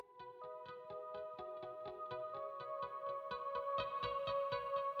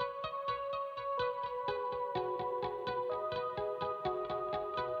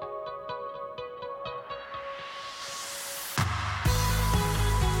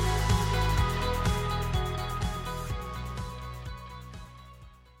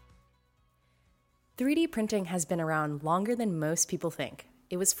3D printing has been around longer than most people think.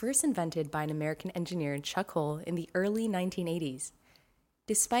 It was first invented by an American engineer, Chuck Hull, in the early 1980s.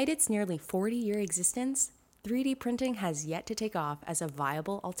 Despite its nearly 40-year existence, 3D printing has yet to take off as a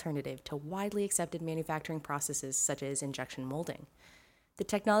viable alternative to widely accepted manufacturing processes such as injection molding. The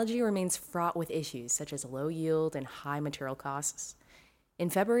technology remains fraught with issues such as low yield and high material costs. In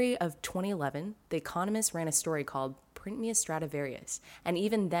February of 2011, The Economist ran a story called "Print Me a Stradivarius," and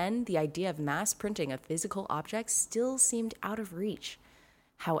even then, the idea of mass printing of physical objects still seemed out of reach.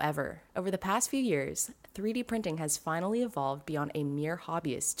 However, over the past few years, 3D printing has finally evolved beyond a mere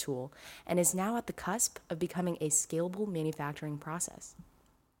hobbyist tool and is now at the cusp of becoming a scalable manufacturing process.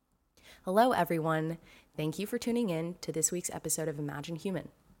 Hello, everyone. Thank you for tuning in to this week's episode of Imagine Human.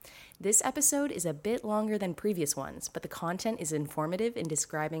 This episode is a bit longer than previous ones, but the content is informative in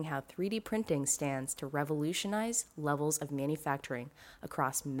describing how 3D printing stands to revolutionize levels of manufacturing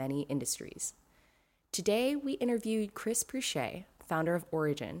across many industries. Today, we interviewed Chris Prucha, founder of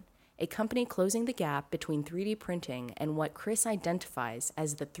Origin, a company closing the gap between 3D printing and what Chris identifies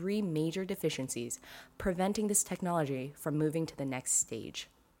as the three major deficiencies preventing this technology from moving to the next stage.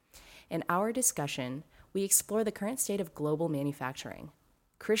 In our discussion, we explore the current state of global manufacturing.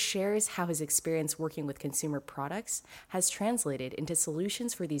 Chris shares how his experience working with consumer products has translated into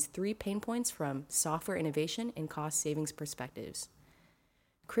solutions for these three pain points from software innovation and cost savings perspectives.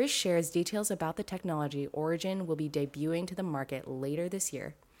 Chris shares details about the technology Origin will be debuting to the market later this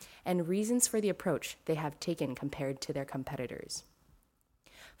year and reasons for the approach they have taken compared to their competitors.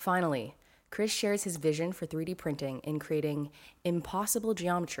 Finally, Chris shares his vision for 3D printing in creating impossible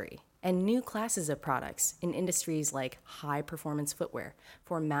geometry and new classes of products in industries like high-performance footwear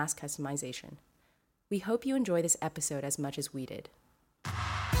for mass customization. We hope you enjoy this episode as much as we did.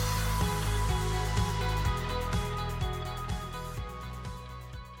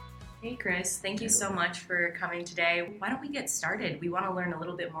 Hey, Chris. Thank you so much for coming today. Why don't we get started? We want to learn a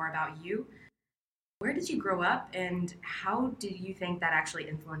little bit more about you. Where did you grow up, and how do you think that actually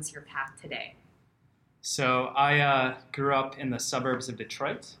influenced your path today? So I grew up in the suburbs of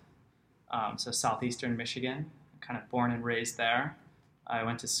Detroit, so southeastern Michigan, kind of born and raised there. I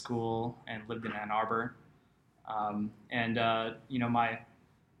went to school and lived in Ann Arbor. My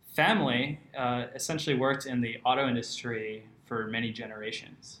family essentially worked in the auto industry for many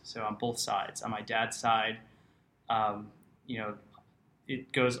generations. So on both sides. On my dad's side,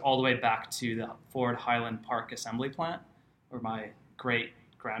 it goes all the way back to the Ford Highland Park assembly plant, where my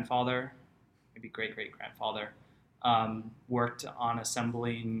great-grandfather, maybe great-great-grandfather, worked on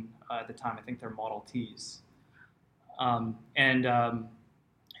assembling, at the time, I think they're Model Ts. Going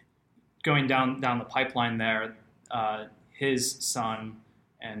down the pipeline there, his son,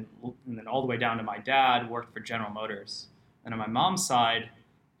 and then all the way down to my dad, worked for General Motors. And on my mom's side,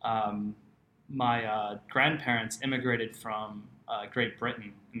 my grandparents immigrated from Great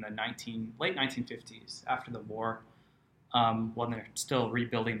Britain in the late 1950s, after the war, when they're still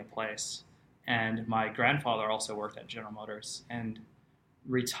rebuilding the place. And my grandfather also worked at General Motors and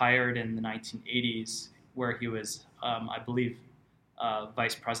retired in the 1980s, where he was, I believe,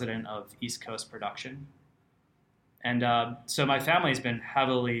 vice president of East Coast production. And so my family's been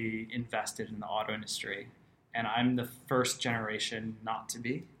heavily invested in the auto industry, and I'm the first generation not to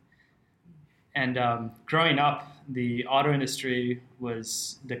be. And growing up, the auto industry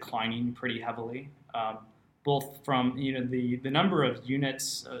was declining pretty heavily, both from the number of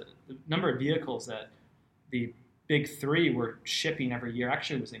units, the number of vehicles that the big three were shipping every year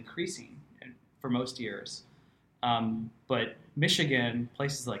actually was increasing for most years. But Michigan,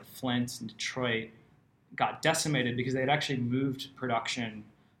 places like Flint and Detroit, got decimated because they had actually moved production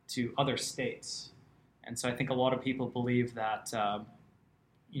to other states. And so I think a lot of people believe that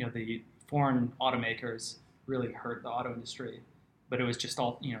the foreign automakers really hurt the auto industry, but it was just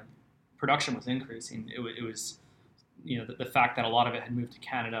all, production was increasing. It was the fact that a lot of it had moved to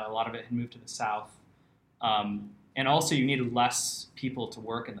Canada, a lot of it had moved to the South. And also you needed less people to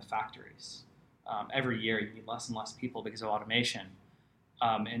work in the factories. Every year you need less and less people because of automation.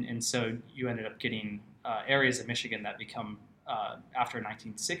 And so you ended up getting areas of Michigan that become, after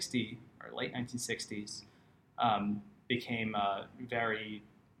 1960 or late 1960s, became very,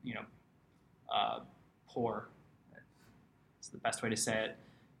 poor. It's the best way to say it.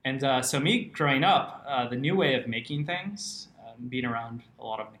 And so me growing up, the new way of making things, being around a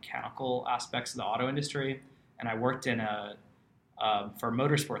lot of mechanical aspects of the auto industry, and I worked in for a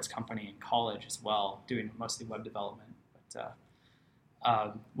motorsports company in college as well, doing mostly web development,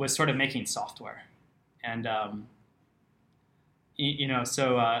 but was sort of making software. And,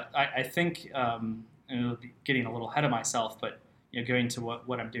 so I think, getting a little ahead of myself, but going to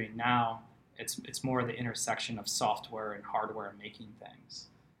what I'm doing now, It's more the intersection of software and hardware making things.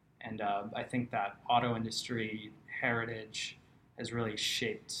 And I think that auto industry heritage has really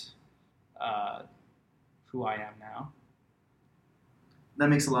shaped who I am now. That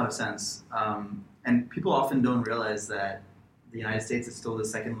makes a lot of sense. And people often don't realize that the United States is still the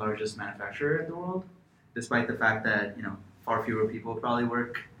second largest manufacturer in the world, despite the fact that, far fewer people probably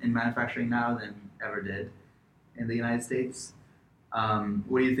work in manufacturing now than ever did in the United States.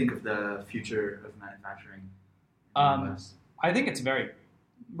 What do you think of the future of manufacturing in the US? I think it's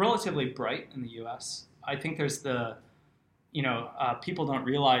relatively bright in the US. I think there's people don't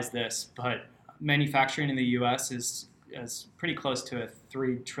realize this, but manufacturing in the US is pretty close to a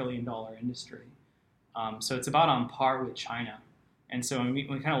 $3 trillion industry. So it's about on par with China. And so when we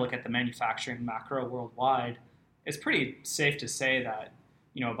kind of look at the manufacturing macro worldwide, it's pretty safe to say that,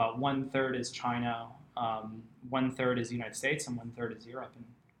 about 1/3 is China, 1/3 is the United States, and 1/3 is Europe. And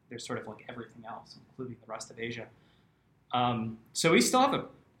there's sort of like everything else, including the rest of Asia. So we still have a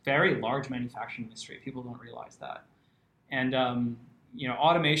very large manufacturing industry. People don't realize that. And,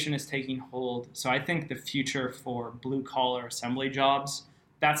 automation is taking hold. So I think the future for blue-collar assembly jobs,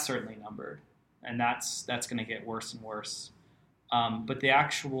 that's certainly numbered. And that's going to get worse and worse. But the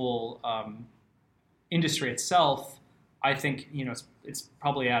actual industry itself, I think, it's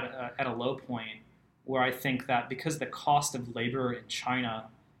probably at a low point where I think that because the cost of labor in China,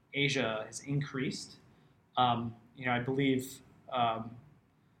 Asia has increased, I believe, I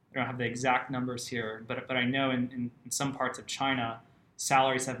don't have the exact numbers here, but I know in some parts of China,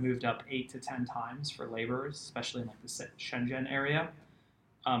 salaries have moved up 8 to 10 times for laborers, especially in like the Shenzhen area.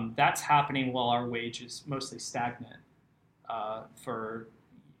 That's happening while our wage is mostly stagnant for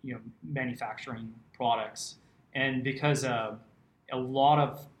manufacturing products, and because a lot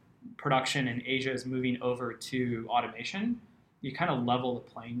of production in Asia is moving over to automation, you kind of level the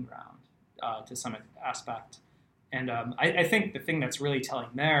playing ground to some aspect. And I think the thing that's really telling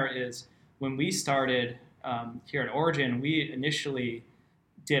there is when we started here at Origin, we initially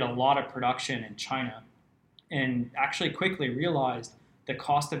did a lot of production in China and actually quickly realized the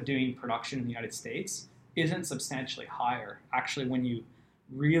cost of doing production in the United States isn't substantially higher. Actually, when you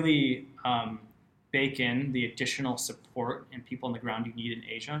really bake in the additional support and people on the ground you need in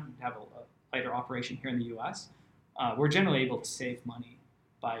Asia, you have a lighter operation here in the US, we're generally able to save money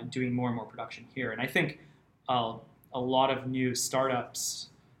by doing more and more production here. And I think a lot of new startups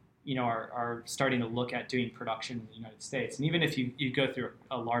are starting to look at doing production in the United States. And even if you go through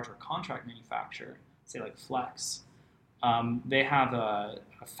a larger contract manufacturer, say like Flex, they have a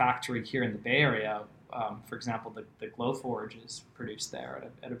factory here in the Bay Area. For example, the Glowforge is produced there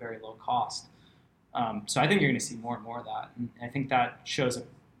at a very low cost. So I think you're going to see more and more of that. And I think that shows,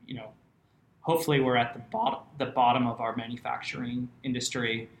 hopefully we're at the bottom of our manufacturing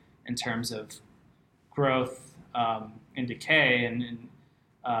industry in terms of growth and decay, and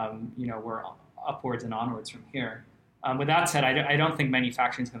we're upwards and onwards from here. With that said, I don't think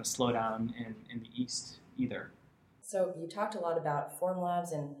manufacturing is going to slow down in the East either. So you talked a lot about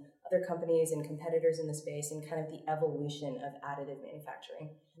Formlabs and other companies and competitors in the space and kind of the evolution of additive manufacturing.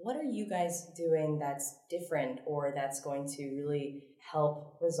 What are you guys doing that's different or that's going to really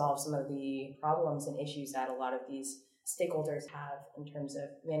help resolve some of the problems and issues that a lot of these stakeholders have in terms of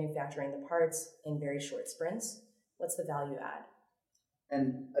manufacturing the parts in very short sprints? What's the value add?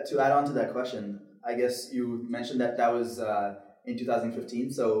 And to add on to that question, I guess you mentioned that was in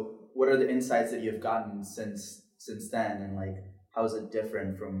 2015. So what are the insights that you've gotten since then, and how is it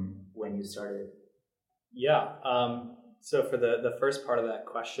different from when you started? Yeah. So for the first part of that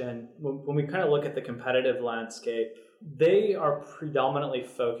question, when we kind of look at the competitive landscape, they are predominantly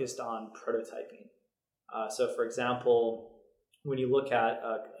focused on prototyping. So for example, when you look at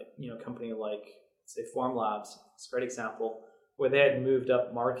a company like, say, Formlabs, it's a great example, where they had moved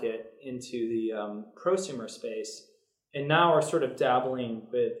up market into the prosumer space and now are sort of dabbling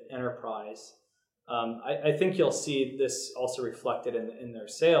with enterprise. I think you'll see this also reflected in their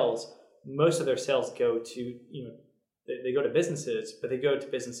sales. Most of their sales go to, they go to businesses, but they go to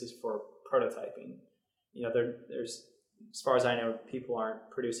businesses for prototyping. There's, as far as I know, people aren't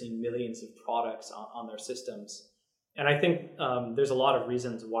producing millions of products on their systems. And I think there's a lot of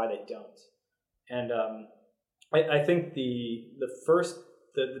reasons why they don't. And I think the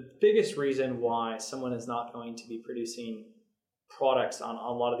biggest reason why someone is not going to be producing products on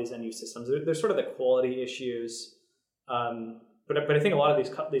a lot of these end use systems, there's sort of the quality issues, but I think a lot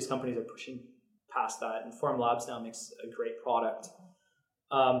of these companies are pushing past that, and Formlabs now makes a great product,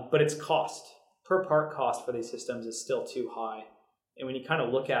 but its cost per part cost for these systems is still too high. And when you kind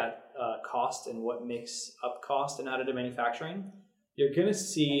of look at cost and what makes up cost in additive manufacturing, you're going to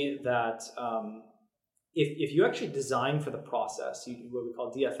see that if you actually design for the process, what we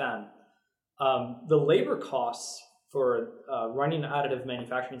call DFM, the labor costs for running an additive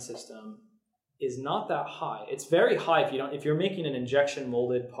manufacturing system is not that high. It's very high if you're making an injection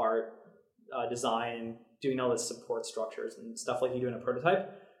molded part design and doing all the support structures and stuff like you do in a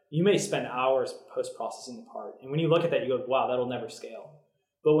prototype. You may spend hours post-processing the part, and when you look at that, you go, "Wow, that'll never scale."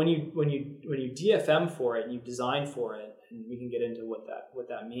 But when you DFM for it and you design for it, and we can get into what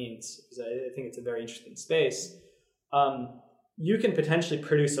that means, because I think it's a very interesting space. You can potentially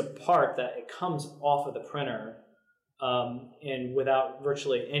produce a part that it comes off of the printer, and without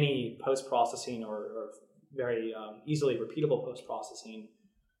virtually any post-processing or very easily repeatable post-processing,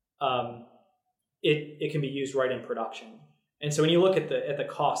 it can be used right in production. And so when you look at the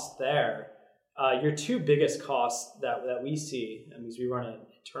cost there, your two biggest costs that we see, and because we run an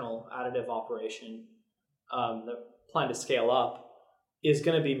internal additive operation that plan to scale up, is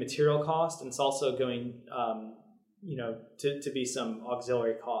going to be material cost, and it's also going to be some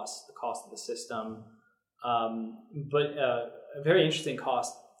auxiliary costs, the cost of the system. But a very interesting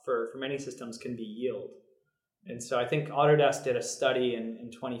cost for many systems can be yield. And so I think Autodesk did a study in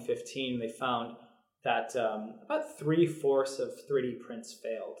 2015. They found that about 3/4 of 3D prints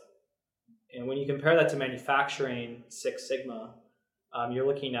failed. And when you compare that to manufacturing Six Sigma, you're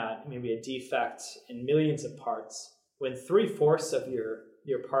looking at maybe a defect in millions of parts. When 3/4 of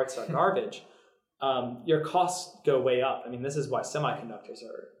your parts are garbage, your costs go way up. I mean, this is why semiconductors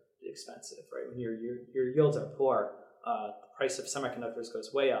are expensive, right? When your yields are poor, the price of semiconductors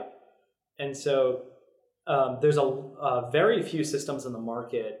goes way up. And so there's a very few systems in the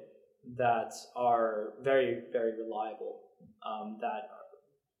market that are very, very reliable. That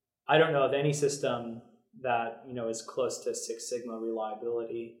I don't know of any system that is close to Six Sigma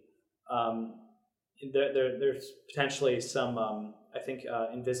reliability. There's potentially some. I think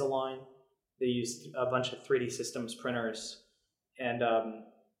Invisalign. They used a bunch of 3D systems printers, and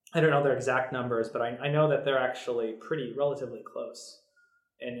I don't know their exact numbers, but I know that they're actually relatively close.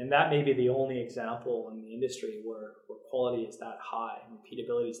 And that may be the only example in the industry where quality is that high, and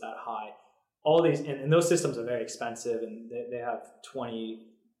repeatability is that high. All these, and those systems are very expensive, and they have 20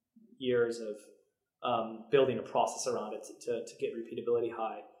 years of building a process around it to get repeatability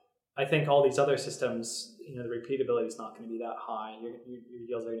high. I think all these other systems, the repeatability is not going to be that high. Your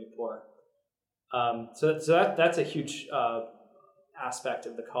yields are going to be poor. So that's a huge aspect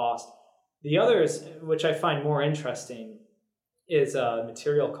of the cost. The others, which I find more interesting, is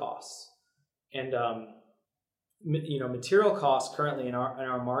material costs. And material costs currently in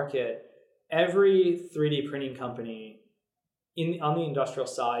our market, every 3D printing company on the industrial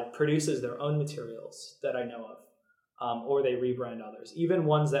side produces their own materials that I know of, or they rebrand others. Even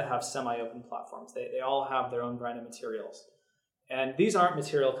ones that have semi-open platforms, they all have their own brand of materials. And these aren't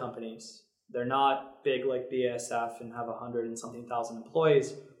material companies. They're not big like BASF and have 100 and something thousand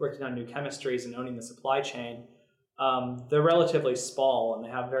employees working on new chemistries and owning the supply chain. They're relatively small, and they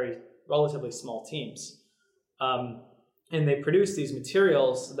have relatively small teams. And they produce these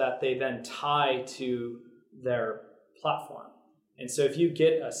materials that they then tie to their platform. And so if you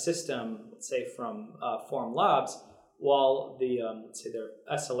get a system, let's say from Form Labs, while the let's say their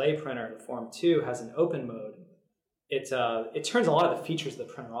SLA printer, the Form 2, has an open mode, it turns a lot of the features of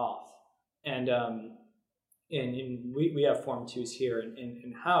the printer off. And we have Form 2s here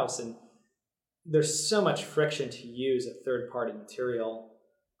in house, and there's so much friction to use a third-party material,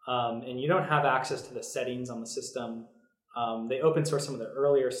 and you don't have access to the settings on the system. They open source some of their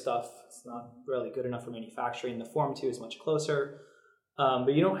earlier stuff. It's not really good enough for manufacturing. The Form 2 is much closer,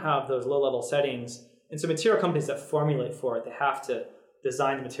 but you don't have those low-level settings. And so material companies that formulate for it, they have to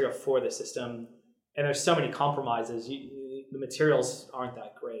design the material for the system. And there's so many compromises. The materials aren't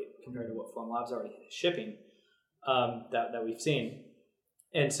that great compared to what Form Labs already shipping that we've seen.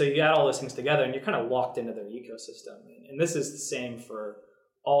 And so you add all those things together, and you're kind of locked into their ecosystem. And this is the same for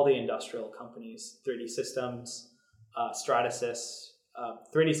all the industrial companies, 3D Systems, Stratasys.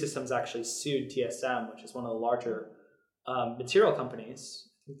 3D Systems actually sued TSM, which is one of the larger material companies.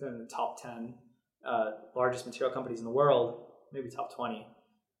 I think they're in the top 10 largest material companies in the world, maybe top 20.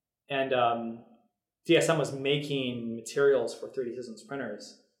 And TSM was making materials for 3D Systems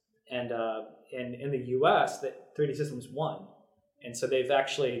printers. And in the US, that 3D Systems won. And so they've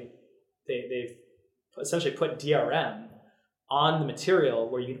essentially put DRM on the material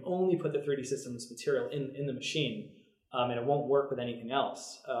where you can only put the 3D Systems material in the machine, and it won't work with anything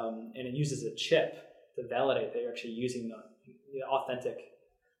else. And it uses a chip to validate that you're actually using the authentic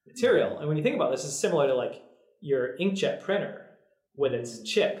material. And when you think about this, it's similar to like your inkjet printer with its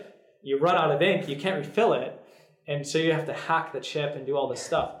chip. You run out of ink, you can't refill it, And so you have to hack the chip and do all this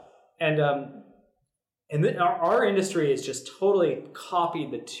stuff. And our industry has just totally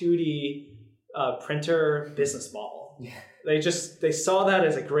copied the 2D printer business model. Yeah. They saw that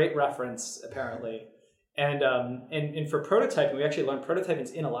as a great reference, apparently. And for prototyping, we actually learned prototyping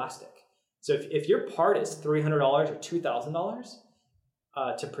is inelastic. So if your part is $300 or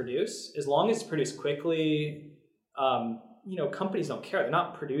 $2,000 to produce, as long as it's produced quickly, companies don't care. They're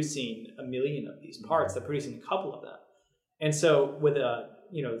not producing 1 million of these parts. They're producing a couple of them. And so with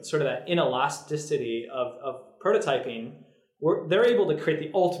sort of that inelasticity of prototyping, they're able to create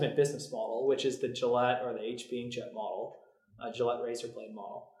the ultimate business model, which is the Gillette or the HP inkjet model, Gillette razor blade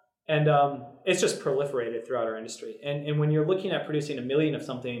model. And it's just proliferated throughout our industry. And when you're looking at producing 1 million of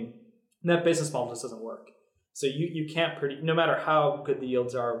something, that business model just doesn't work. So you can't produce, no matter how good the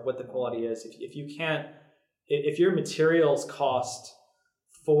yields are, what the quality is, if your materials cost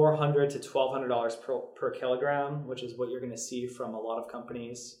 $400 to $1,200 per kilogram, which is what you're going to see from a lot of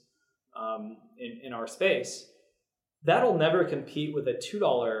companies in our space, that'll never compete with a $2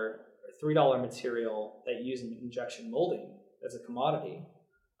 or $3 material that you use in injection molding as a commodity,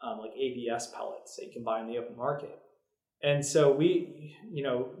 like ABS pellets that you can buy in the open market. And so we,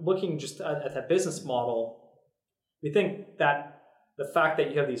 looking just at that business model, we think that the fact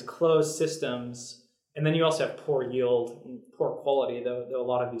that you have these closed systems, and then you also have poor yield and poor quality, though a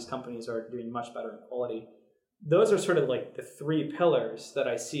lot of these companies are doing much better in quality. Those are sort of like the 3 pillars that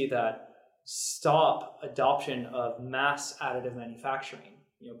I see that stop adoption of mass additive manufacturing,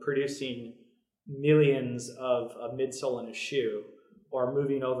 producing millions of a midsole in a shoe, or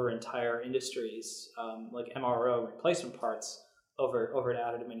moving over entire industries like MRO replacement parts over to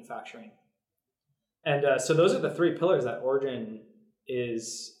additive manufacturing. And so those are the 3 pillars that Origin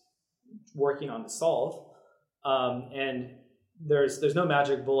is working on to solve. And there's no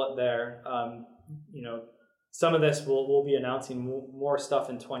magic bullet there. Some of this we'll be announcing more stuff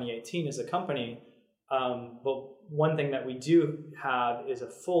in 2018 as a company. But one thing that we do have is a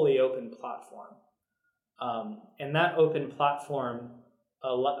fully open platform. And that open platform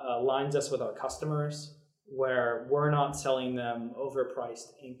aligns us with our customers, where we're not selling them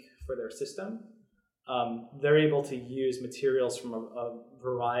overpriced ink for their system. They're able to use materials from a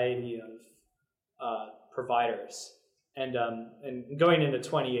variety of providers. And going into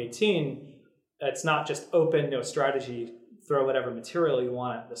 2018, it's not just open, no strategy, throw whatever material you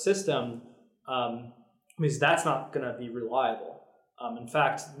want at the system, because that's not going to be reliable. In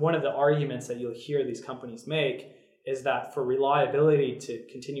fact, one of the arguments that you'll hear these companies make is that for reliability to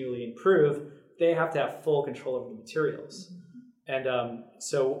continually improve, they have to have full control over the materials. And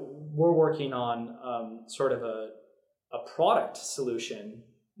so we're working on sort of a product solution,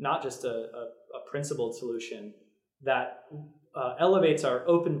 not just a principled solution, that elevates our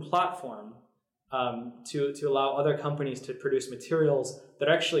open platform to allow other companies to produce materials that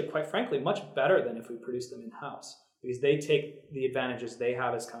are actually, quite frankly, much better than if we produce them in-house, because they take the advantages they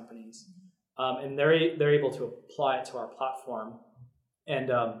have as companies, and they're able to apply it to our platform.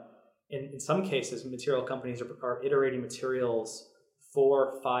 And in some cases, material companies are iterating materials 4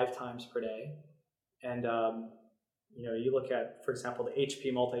 or 5 times per day. And you look at, for example, the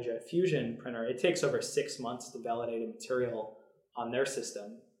HP Multijet Fusion printer. It takes over 6 months to validate a material on their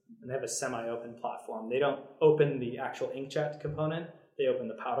system, and they have a semi-open platform. They don't open the actual inkjet component; they open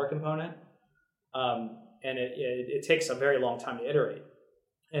the powder component, and it takes a very long time to iterate.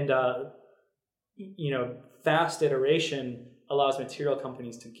 And fast iteration allows material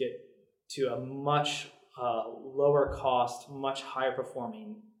companies to get to a much lower cost, much higher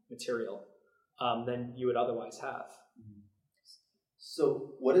performing material than you would otherwise have.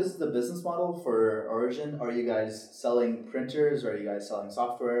 So what is the business model for Origin? Are you guys selling printers, or are you guys selling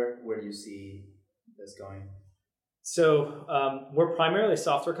software? Where do you see this going? So we're primarily a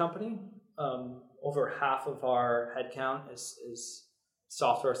software company. Over half of our headcount is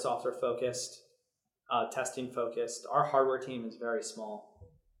software focused, testing focused. Our hardware team is very small.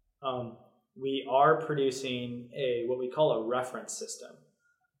 We are producing what we call a reference system.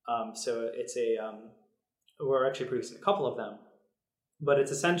 So it's we're actually producing a couple of them, but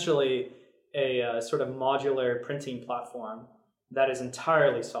it's essentially a sort of modular printing platform that is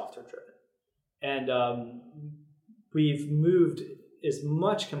entirely software driven. And we've moved as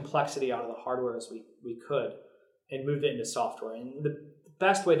much complexity out of the hardware as we could and moved it into software. And the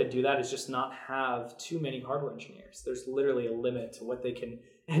best way to do that is just not have too many hardware engineers. There's literally a limit to what they can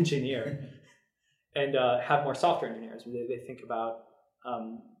engineer, and have more software engineers. They think about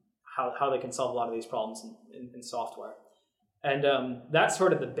how they can solve a lot of these problems in software. And that's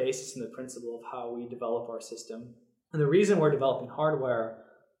sort of the basis and the principle of how we develop our system. And the reason we're developing hardware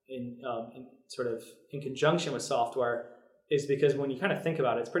in sort of in conjunction with software is because when you kind of think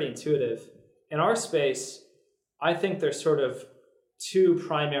about it, it's pretty intuitive. In our space, I think there's sort of two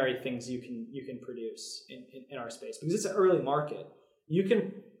primary things you can produce in our space, because it's an early market. You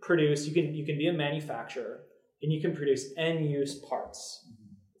can produce, you can be a manufacturer, and you can produce end-use parts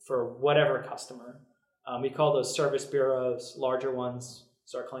for whatever customer. We call those service bureaus, larger ones,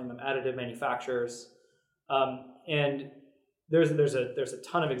 start calling them additive manufacturers. And there's a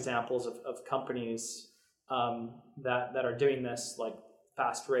ton of examples of companies that are doing this, like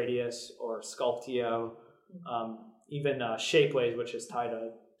Fast Radius or Sculptio, even Shapeways, which is tied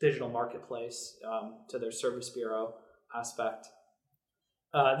a digital marketplace to their service bureau aspect.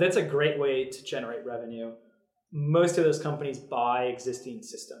 That's a great way to generate revenue. Most of those companies buy existing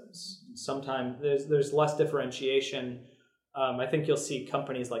systems. Sometimes there's less differentiation. I think you'll see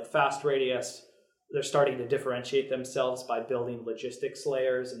companies like Fast Radius, they're starting to differentiate themselves by building logistics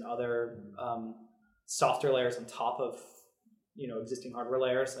layers and other software layers on top of existing hardware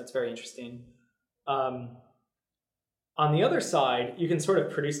layers. That's very interesting. On the other side, you can sort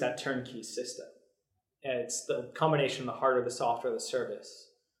of produce that turnkey system. It's the combination of the hardware, the software, the service.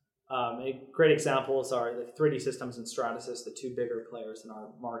 Great examples are the 3D Systems and Stratasys, the two bigger players in our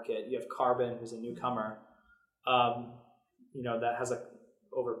market. You have Carbon, who's a newcomer, that has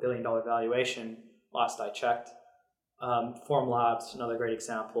over $1 billion valuation, last I checked. Formlabs, another great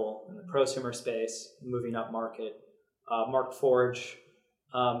example in the prosumer space, moving up market. Markforged,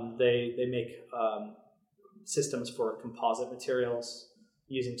 they make systems for composite materials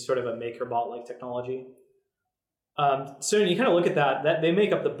using sort of a MakerBot-like technology. So you kind of look at that they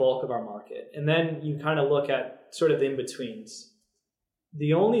make up the bulk of our market. And then you kind of look at sort of the in-betweens.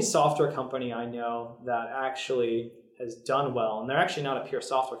 The only software company I know that actually has done well, and they're actually not a pure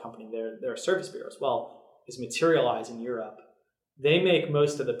software company, they're a service bureau as well, is Materialize in Europe. They make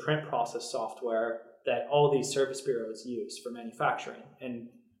most of the print process software that all these service bureaus use for manufacturing. And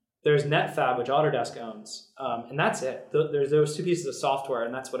there's NetFab, which Autodesk owns, and that's it. There's those two pieces of software,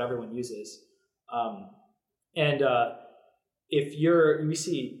 and that's what everyone uses. We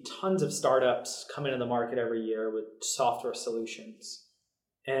see tons of startups come into the market every year with software solutions,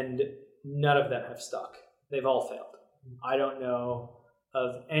 and none of them have stuck. They've all failed. I don't know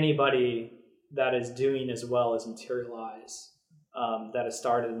of anybody that is doing as well as Materialize that has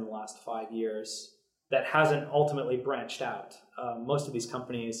started in the last 5 years that hasn't ultimately branched out. Most of these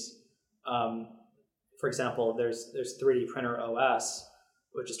companies, for example, there's 3D Printer OS,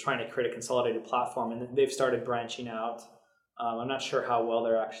 which is trying to create a consolidated platform, and they've started branching out. I'm not sure how well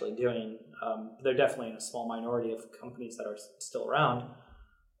they're actually doing. They're definitely in a small minority of companies that are still around.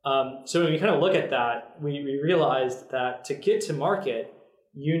 So when we kind of look at that, we realized that to get to market,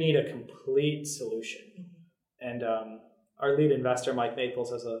 you need a complete solution. And our lead investor, Mike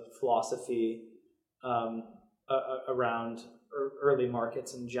Maples, has a philosophy around early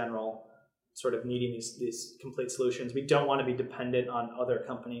markets in general, sort of needing these complete solutions. We don't want to be dependent on other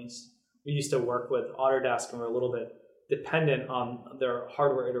companies. We used to work with Autodesk, and we're a little bit dependent on their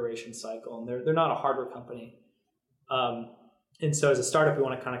hardware iteration cycle, and they're not a hardware company. And so as a startup, we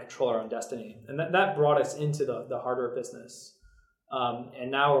want to kind of control our own destiny. And that brought us into the hardware business.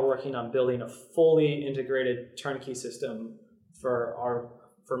 And now we're working on building a fully integrated turnkey system for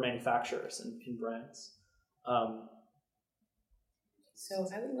manufacturers and brands. So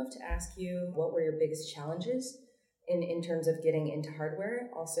I would love to ask you, what were your biggest challenges in terms of getting into hardware?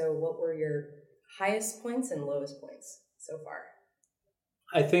 Also, what were your highest points and lowest points so far?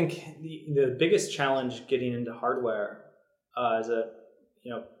 I think the biggest challenge getting into hardware is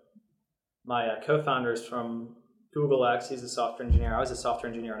my co-founder is from Google X. He's a software engineer. I was a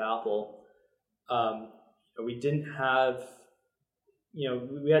software engineer at Apple. We didn't have,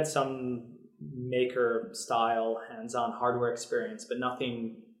 we had some maker style hands-on hardware experience, but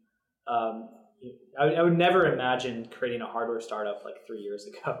nothing. I would never imagine creating a hardware startup like 3 years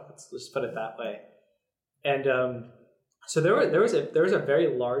ago. Let's just put it that way. And so there was a very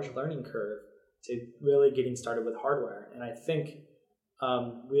large learning curve to really getting started with hardware. And I think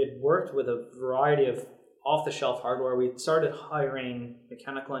we had worked with a variety of off-the-shelf hardware. We started hiring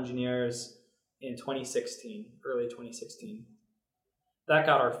mechanical engineers in 2016, early 2016. That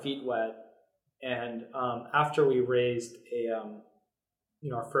got our feet wet. And after we raised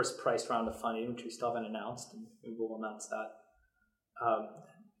our first priced round of funding, which we still haven't announced, and we will announce that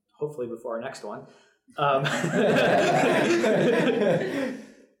hopefully before our next one. But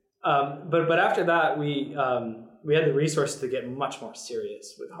after that, we had the resources to get much more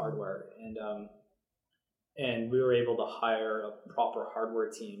serious with hardware, and we were able to hire a proper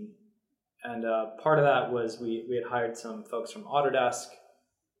hardware team. And part of that was we had hired some folks from Autodesk,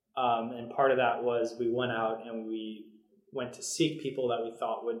 And part of that was we went out and we went to seek people that we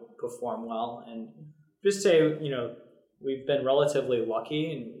thought would perform well, and just say, we've been relatively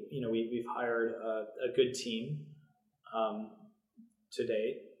lucky, and we've hired a good team to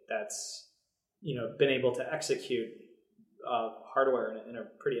date that's been able to execute hardware in a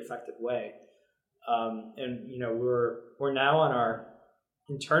pretty effective way. And we're now on our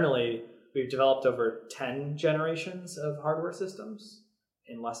internally we've developed over 10 generations of hardware systems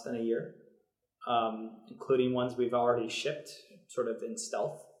in less than a year, including ones we've already shipped sort of in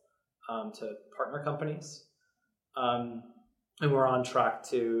stealth to partner companies. And we're on track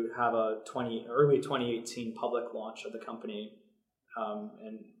to have a early 2018 public launch of the company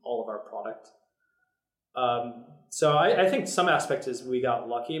and all of our product. So I think some aspects is we got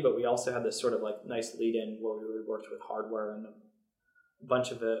lucky, but we also had this sort of like nice lead in where we worked with hardware and a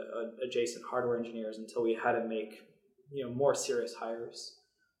bunch of adjacent hardware engineers until we had to make more serious hires.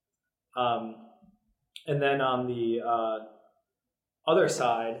 And then on the other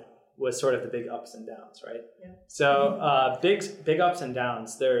side was sort of the big ups and downs, right? Yeah. So big ups and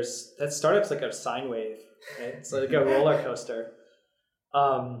downs. That startup's like a sine wave, right? It's like a roller coaster.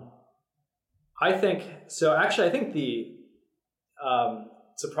 I think the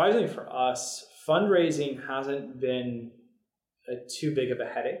surprisingly for us, fundraising hasn't been too big of a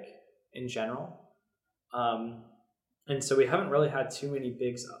headache in general, and so we haven't really had too many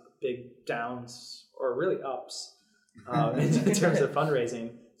big downs or really ups in terms of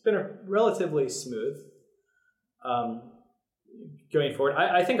fundraising. It's been relatively smooth going forward.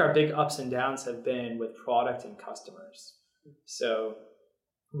 I think our big ups and downs have been with product and customers. So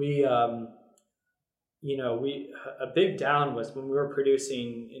we a big down was when we were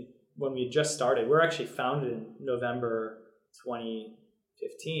producing, when we just started. We're actually founded in November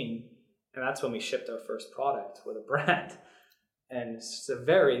 2015, and that's when we shipped our first product with a brand. And it's a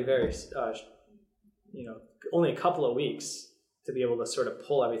very, very, only a couple of weeks to be able to sort of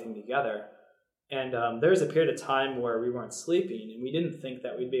pull everything together. And there was a period of time where we weren't sleeping, and we didn't think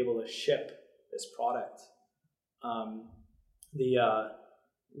that we'd be able to ship this product.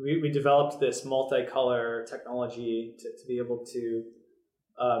 We developed this multicolor technology to be able to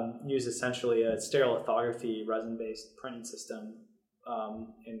use essentially a stereolithography resin-based printing system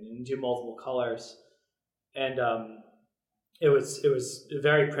and do multiple colors. And it was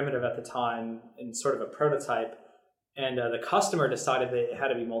very primitive at the time and sort of a prototype. And the customer decided that it had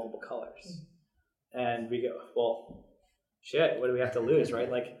to be multiple colors. And we go, well, shit, what do we have to lose,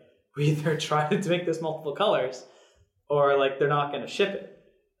 right? Like, we either try to make this multiple colors or like they're not going to ship it.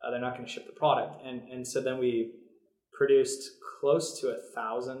 They're not going to ship the product. And so then we produced close to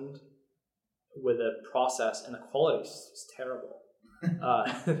 1,000 with a process, and the quality was terrible.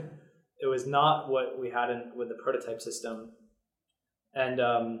 It was not what we had with the prototype system. And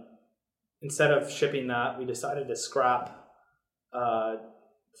instead of shipping that, we decided to scrap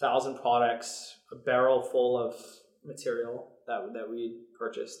 1,000 products, a barrel full of material that we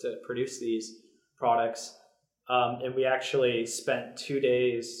purchased to produce these products. And we actually spent 2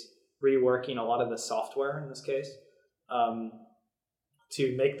 days reworking a lot of the software in this case to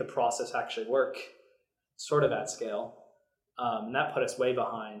make the process actually work sort of at scale. And that put us way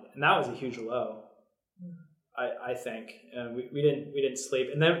behind. And that was a huge low, I think. And we didn't sleep.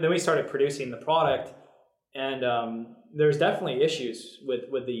 And then we started producing the product. And there's definitely issues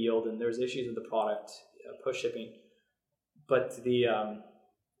with the yield, and there's issues with the product post shipping. But the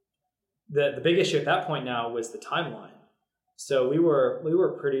big issue at that point now was the timeline. So we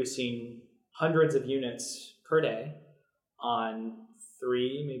were producing hundreds of units per day on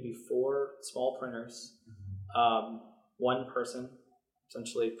 3, maybe 4 small printers. One person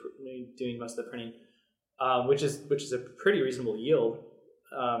essentially doing most of the printing, which is a pretty reasonable yield,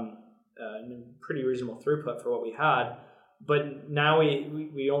 and pretty reasonable throughput for what we had. But now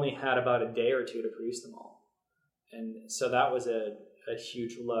we only had about a day or two to produce them all, and so that was a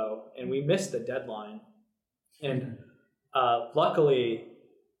huge low, and we missed the deadline. And luckily,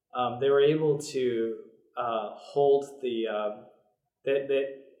 they were able to hold the.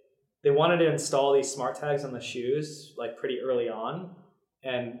 They wanted to install these smart tags on the shoes like pretty early on,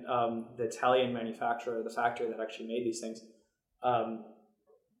 and the Italian manufacturer, the factory that actually made these things, our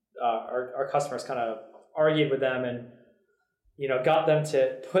customers kind of argued with them and got them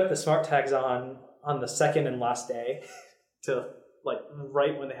to put the smart tags on the second and last day to like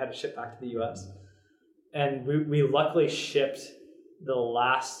right when they had to ship back to the US. And we luckily shipped the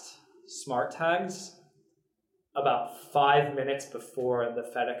last smart tags about 5 minutes before the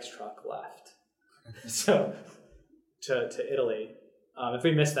FedEx truck left. So to Italy. If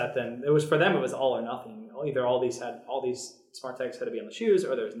we missed that, then it was for them. It was all or nothing. Either all these smart tags had to be on the shoes,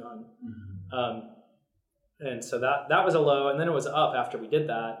 or there's none. And so that was a low, and then it was up after we did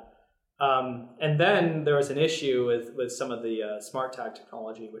that. And then there was an issue with some of the smart tag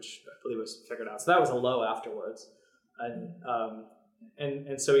technology, which I believe was figured out. So that was a low afterwards.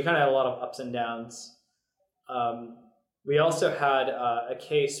 And so we kind of had a lot of ups and downs. We also had a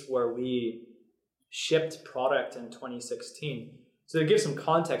case where we shipped product in 2016. So to give some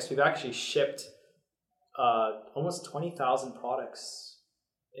context, we've actually shipped almost 20,000 products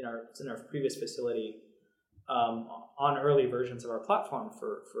in our previous facility on early versions of our platform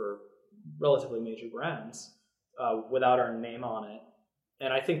for relatively major brands without our name on it.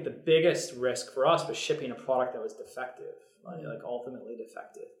 And I think the biggest risk for us was shipping a product that was defective, like ultimately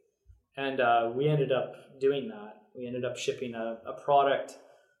defective. And we ended up doing that. We ended up shipping a product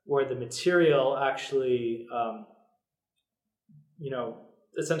where the material actually,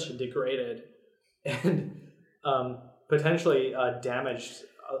 essentially degraded and potentially damaged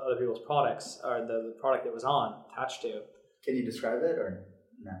other people's products, or the product it was attached to. Can you describe it or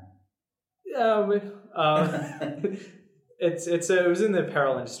no? Yeah, it was in the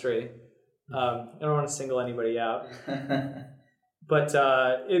apparel industry. I don't want to single anybody out, but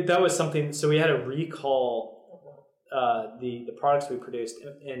that was something. So we had to recall the products we produced,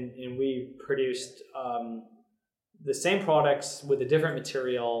 and we produced the same products with a different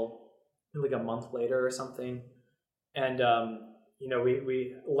material like a month later or something. And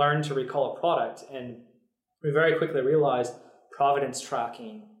we learned to recall a product, and we very quickly realized provenance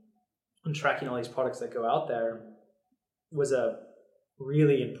tracking and tracking all these products that go out there was a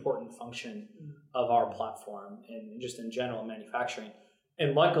really important function of our platform and just in general manufacturing.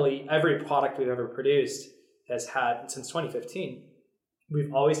 And luckily, every product we've ever produced has had, since 2015,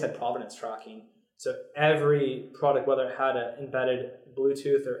 we've always had provenance tracking. So every product, whether it had an embedded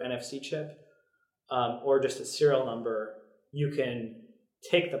Bluetooth or NFC chip, or just a serial number, you can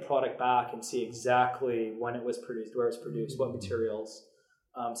take the product back and see exactly when it was produced, where it's produced, what materials.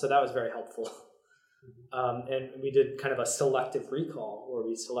 So that was very helpful. And we did kind of a selective recall, where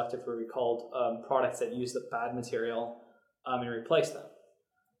we selectively recalled products that used the bad material and replaced them.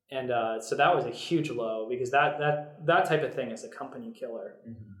 And so that was a huge low, because that type of thing is a company killer,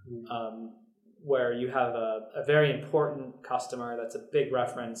 where you have a very important customer that's a big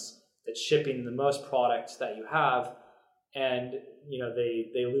reference that's shipping the most products that you have, and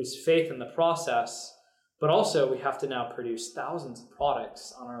they lose faith in the process. But also, we have to now produce thousands of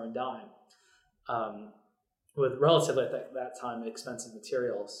products on our own dime, with relatively at that time expensive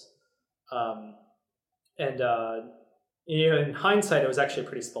materials. In hindsight, it was actually a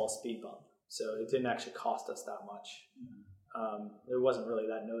pretty small speed bump, so it didn't actually cost us that much. It wasn't really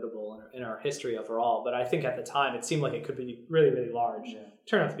that notable in our history overall, but I think at the time it seemed like it could be really, really large. Yeah. It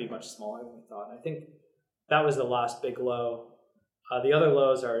turned out to be much smaller than we thought. And I think that was the last big low. The other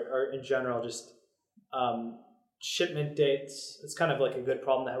lows are in general just shipment dates. It's kind of like a good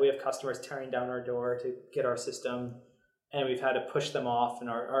problem that we have customers tearing down our door to get our system, and we've had to push them off, and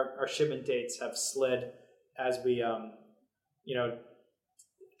our shipment dates have slid as we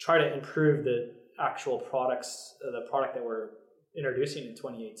try to improve the actual products, the product that we're introducing in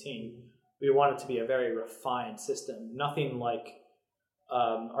 2018. We want it to be a very refined system. Nothing like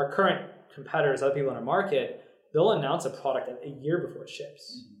our current competitors, other people in our market, they'll announce a product a year before it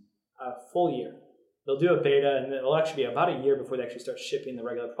ships, a full year. They'll do a beta, and it'll actually be about a year before they actually start shipping the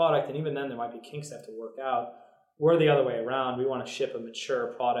regular product. And even then, there might be kinks that have to work out. We're the other way around. We want to ship a mature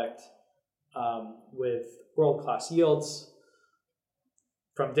product with world-class yields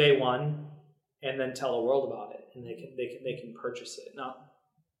from day one, and then tell the world about it, and they can purchase it. Not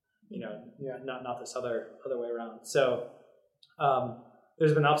this other way around. So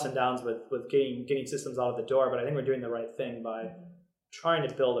there's been ups and downs with getting systems out of the door, but I think we're doing the right thing by trying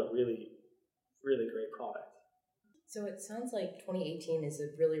to build a really, really great product. So it sounds like 2018 is a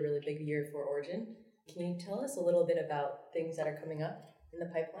really, really big year for Origin. Can you tell us a little bit about things that are coming up in the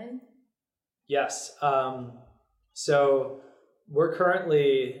pipeline? Yes. So we're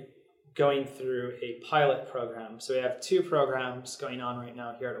currently going through a pilot program. So we have two programs going on right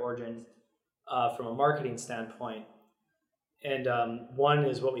now here at Origin from a marketing standpoint. And one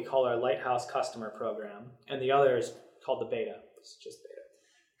is what we call our Lighthouse Customer Program, and the other is called the Beta. It's just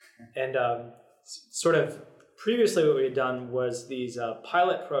Beta. And sort of previously what we had done was these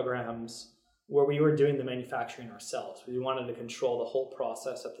pilot programs where we were doing the manufacturing ourselves. We wanted to control the whole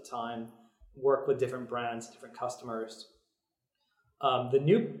process at the time, work with different brands, different customers. The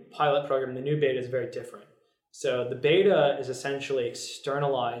new pilot program, the new beta, is very different. So the beta is essentially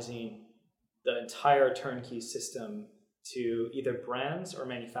externalizing the entire turnkey system to either brands or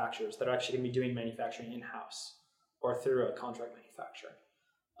manufacturers that are actually going to be doing manufacturing in-house or through a contract manufacturer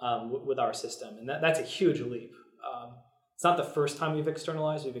with our system. And that's a huge leap. It's not the first time we've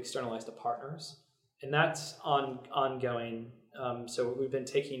externalized to partners, and that's ongoing. So we've been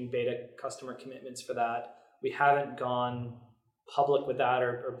taking beta customer commitments for that. We haven't gone public with that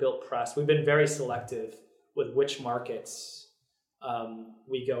or built press. We've been very selective with which markets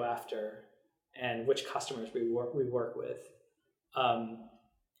we go after and which customers we work with.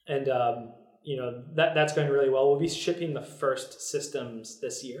 That's going really well. We'll be shipping the first systems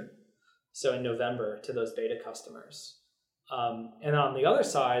this year, so in November, to those beta customers. And on the other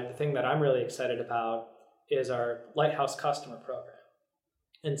side, the thing that I'm really excited about is our Lighthouse customer program.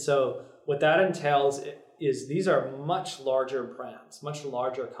 And so what that entails is these are much larger brands, much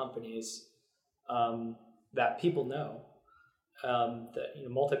larger companies that people know,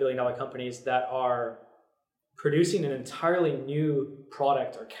 multi-billion-dollar companies that are producing an entirely new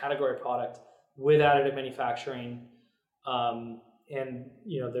product or category product with additive manufacturing, and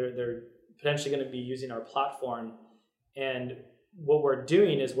they're potentially going to be using our platform. And what we're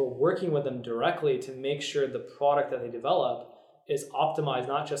doing is we're working with them directly to make sure the product that they develop is optimized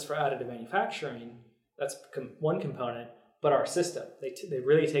not just for additive manufacturing, that's one component, but our system. They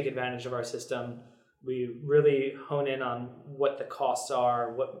really take advantage of our system. We really hone in on what the costs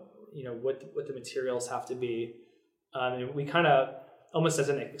are, what the materials have to be. And we kind of, almost as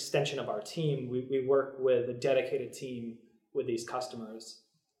an extension of our team, we work with a dedicated team with these customers.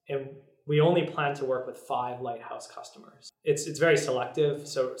 And we only plan to work with 5 Lighthouse customers. It's very selective.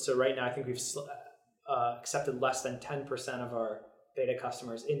 So right now, I think we've accepted less than 10% of our beta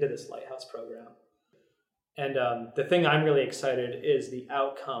customers into this Lighthouse program. And the thing I'm really excited is the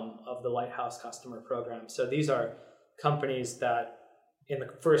outcome of the Lighthouse customer program. So these are companies that in the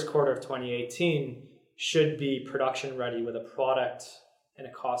first quarter of 2018 should be production ready with a product and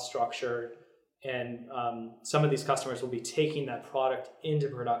a cost structure. And some of these customers will be taking that product into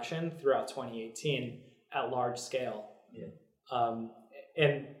production throughout 2018 at large scale. Yeah.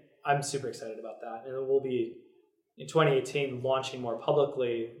 And I'm super excited about that. And we'll be, in 2018, launching more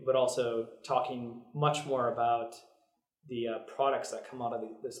publicly, but also talking much more about the products that come out of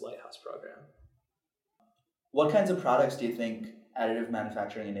this Lighthouse program. What kinds of products do you think additive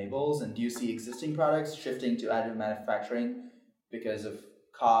manufacturing enables? And do you see existing products shifting to additive manufacturing because of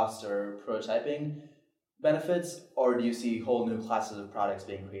cost or prototyping benefits? Or do you see whole new classes of products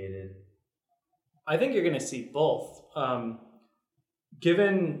being created? I think you're going to see both.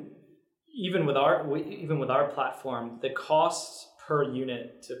 Given even with our platform, the cost per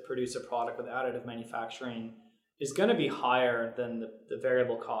unit to produce a product with additive manufacturing is going to be higher than the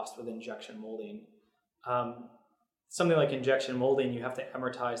variable cost with injection molding. Something like injection molding, you have to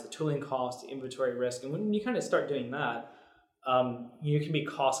amortize the tooling cost, the inventory risk, and when you kind of start doing that, you can be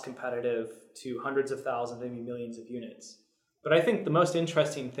cost competitive to hundreds of thousands, maybe millions of units. But I think the most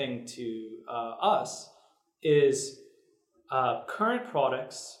interesting thing to us is current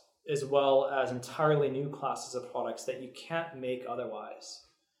products, as well as entirely new classes of products that you can't make otherwise.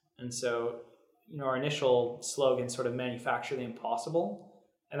 And so, our initial slogan, sort of manufacture the impossible,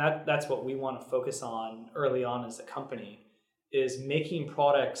 and that's what we want to focus on early on as a company, is making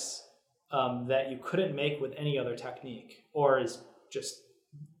products that you couldn't make with any other technique, or is just,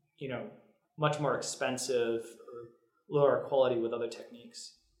 much more expensive or lower quality with other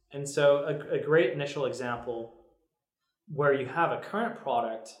techniques. And so a great initial example where you have a current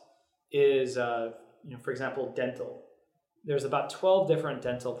product is, for example, dental. There's about 12 different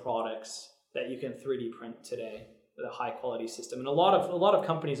dental products that you can 3D print today with a high quality system, and a lot of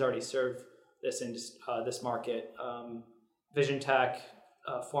companies already serve this in this market. Vision Tech,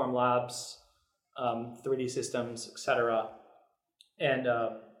 Form Labs, 3D Systems, etc. And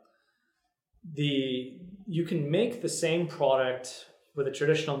you can make the same product with a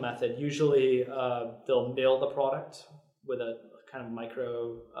traditional method. Usually, they'll mill the product with a kind of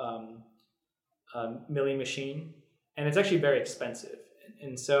micro milling machine, and it's actually very expensive.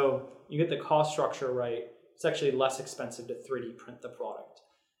 And so you get the cost structure right, it's actually less expensive to 3D print the product.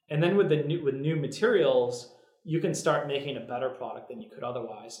 And then with new materials, you can start making a better product than you could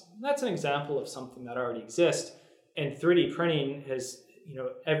otherwise. And that's an example of something that already exists. And 3D printing has,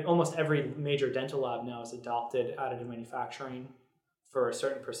 almost every major dental lab now has adopted additive manufacturing for a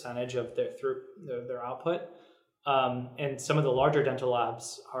certain percentage of their output. And some of the larger dental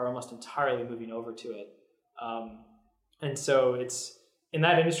labs are almost entirely moving over to it. And so it's, in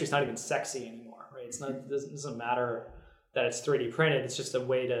that industry, it's not even sexy anymore, right? It doesn't matter that it's 3D printed. It's just a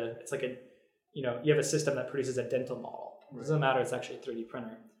way to, it's like you have a system that produces a dental model. It doesn't matter, it's actually a 3D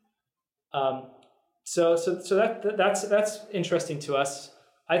printer. That's interesting to us.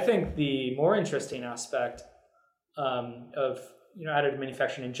 I think the more interesting aspect of additive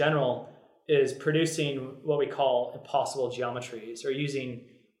manufacturing in general is producing what we call impossible geometries, or using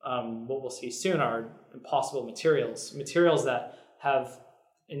what we'll see soon are impossible materials that have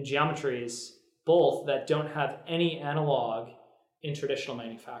in geometries both that don't have any analog in traditional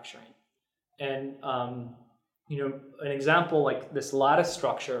manufacturing. And an example like this lattice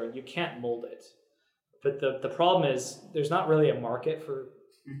structure, you can't mold it. But the problem is there's not really a market for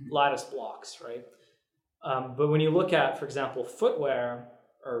lattice blocks, right? But when you look at, for example, footwear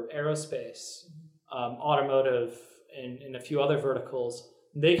or aerospace, automotive, and a few other verticals,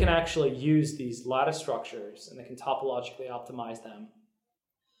 they can actually use these lattice structures and they can topologically optimize them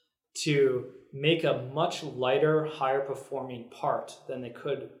to make a much lighter, higher performing part than they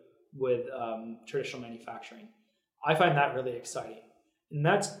could with traditional manufacturing. I find that really exciting. And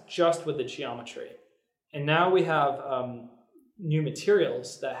that's just with the geometry. And now we have new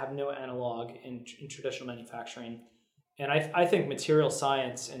materials that have no analog in traditional manufacturing. And I think material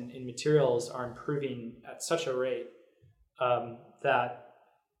science and materials are improving at such a rate that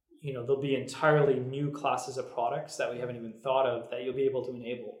there'll be entirely new classes of products that we haven't even thought of that you'll be able to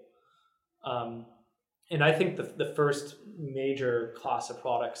enable. And I think the first major class of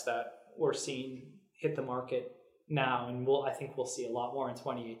products that we're seeing hit the market now, and I think we'll see a lot more in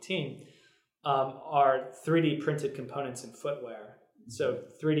 2018, are 3D printed components in footwear. So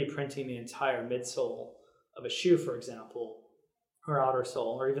 3D printing the entire midsole of a shoe, for example, or outer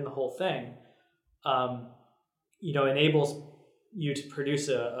sole, or even the whole thing, enables you to produce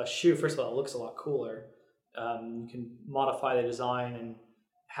a shoe. First of all, it looks a lot cooler. You can modify the design and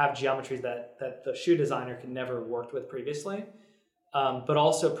have geometries that the shoe designer can never worked with previously, but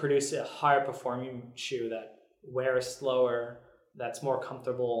also produce a higher performing shoe that wears slower, that's more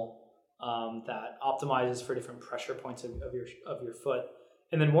comfortable, that optimizes for different pressure points of your foot.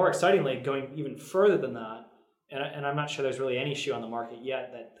 And then more excitingly, going even further than that, and I'm not sure there's really any shoe on the market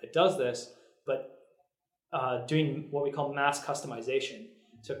yet that does this, but doing what we call mass customization.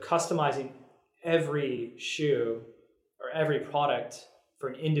 So customizing every shoe or every product for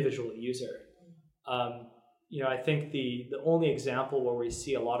an individual user. I think the only example where we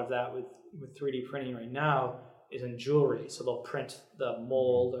see a lot of that with 3D printing right now is in jewelry. So they'll print the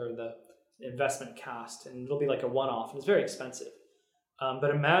mold or the investment cast, and it'll be like a one-off, and it's very expensive.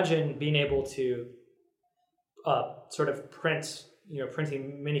 But imagine being able to sort of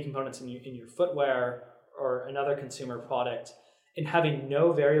printing many components in your footwear or another consumer product, and having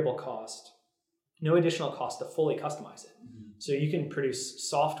no variable cost, no additional cost to fully customize it. Mm-hmm. So you can produce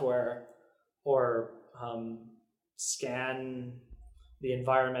software or scan the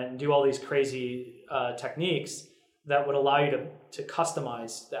environment and do all these crazy techniques that would allow you to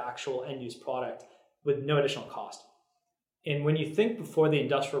customize the actual end-use product with no additional cost. And when you think before the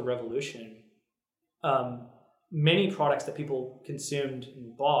Industrial Revolution, many products that people consumed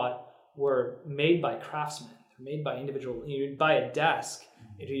and bought were made by craftsmen. They're made by individual. You'd buy a desk,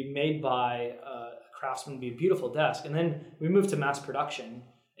 it'd be made by a craftsman, it'd be a beautiful desk. And then we moved to mass production,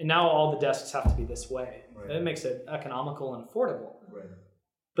 and now all the desks have to be this way. Right. That makes it economical and affordable. Right.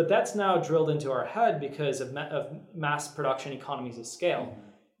 But that's now drilled into our head because of mass production economies of scale.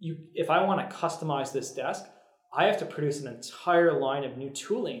 Mm-hmm. If I want to customize this desk, I have to produce an entire line of new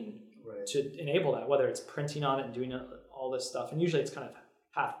tooling to enable that, whether it's printing on it and doing all this stuff. And usually it's kind of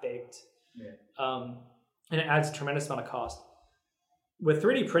half-baked. Yeah. And it adds a tremendous amount of cost. With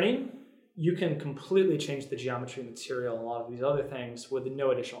 3D printing, you can completely change the geometry, material, and a lot of these other things with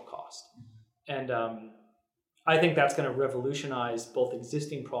no additional cost. Mm-hmm. And I think that's going to revolutionize both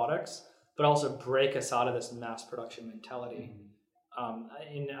existing products, but also break us out of this mass production mentality. Mm-hmm.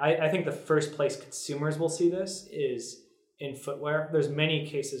 And I think the first place consumers will see this is in footwear. There's many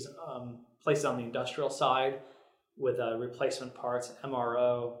cases, places on the industrial side with replacement parts,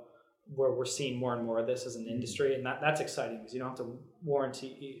 MRO, where we're seeing more and more of this as an industry, and that's exciting because you don't have to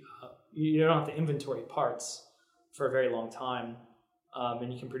warranty, you don't have to inventory parts for a very long time,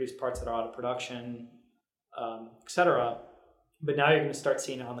 and you can produce parts that are out of production, etc. But now you're going to start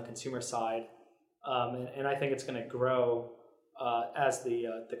seeing it on the consumer side, and I think it's going to grow as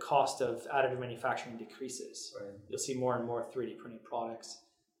the cost of additive manufacturing decreases. Right. You'll see more and more 3D printed products,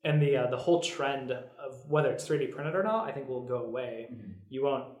 and the whole trend of whether it's 3D printed or not, I think will go away. Mm-hmm. You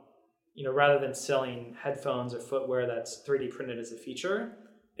won't, rather than selling headphones or footwear that's 3D printed as a feature,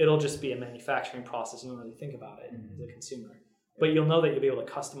 it'll just be a manufacturing process. You don't really think about it as a consumer, but you'll know that you'll be able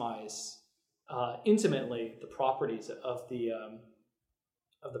to customize intimately the properties of the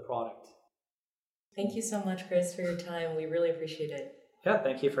product. Thank you so much, Chris, for your time. We really appreciate it. Yeah,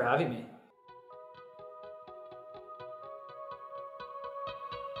 thank you for having me.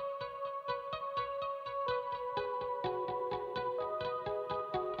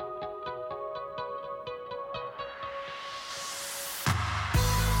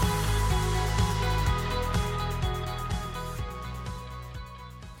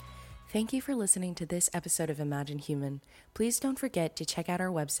 Thank you for listening to this episode of Imagine Human. Please don't forget to check out our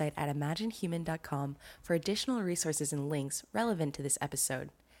website at imaginehuman.com for additional resources and links relevant to this episode.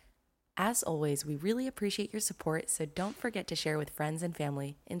 As always, we really appreciate your support, so don't forget to share with friends and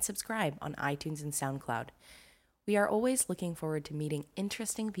family and subscribe on iTunes and SoundCloud. We are always looking forward to meeting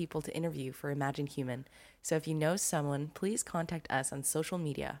interesting people to interview for Imagine Human, so if you know someone, please contact us on social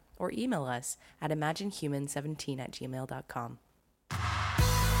media or email us at imaginehuman17@gmail.com.